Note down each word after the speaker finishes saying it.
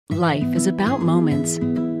Life is about moments.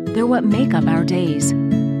 They're what make up our days.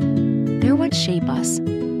 They're what shape us.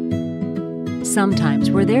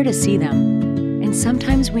 Sometimes we're there to see them, and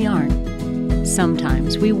sometimes we aren't.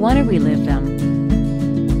 Sometimes we want to relive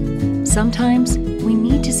them. Sometimes we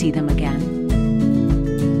need to see them again.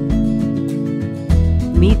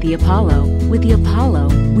 Meet the Apollo. With the Apollo,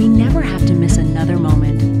 we never have to miss another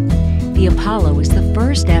moment. The Apollo is the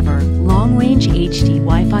first ever long-range HD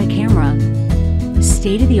Wi-Fi camera.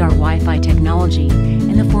 State-of-the-art Wi-Fi technology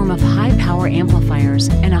in the form of high-power amplifiers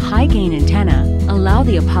and a high-gain antenna allow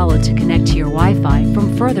the Apollo to connect to your Wi-Fi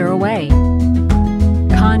from further away.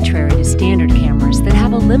 Contrary to standard cameras that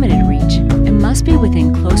have a limited reach and must be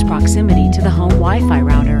within close proximity to the home Wi-Fi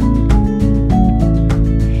router,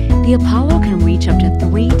 the Apollo can reach up to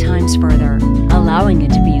 3 times further, allowing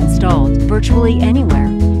it to be installed virtually anywhere.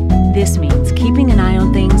 This means keeping an eye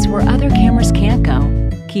on things where other cameras can't go,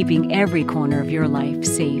 keeping every corner of your life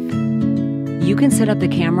safe. You can set up the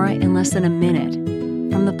camera in less than a minute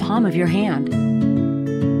from the palm of your hand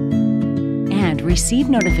and receive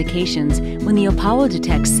notifications when the Apollo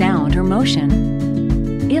detects sound or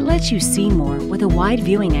motion. It lets you see more with a wide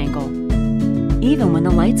viewing angle, even when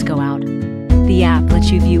the lights go out. The app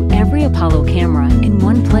lets you view every Apollo camera in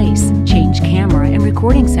one place, change camera and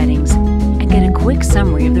recording settings, and get a quick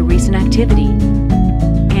summary of the recent activity.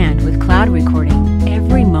 And with cloud recording,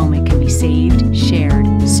 every moment can be saved, shared,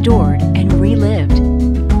 stored, and relived.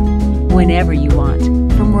 Whenever you want,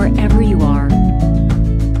 from wherever you are.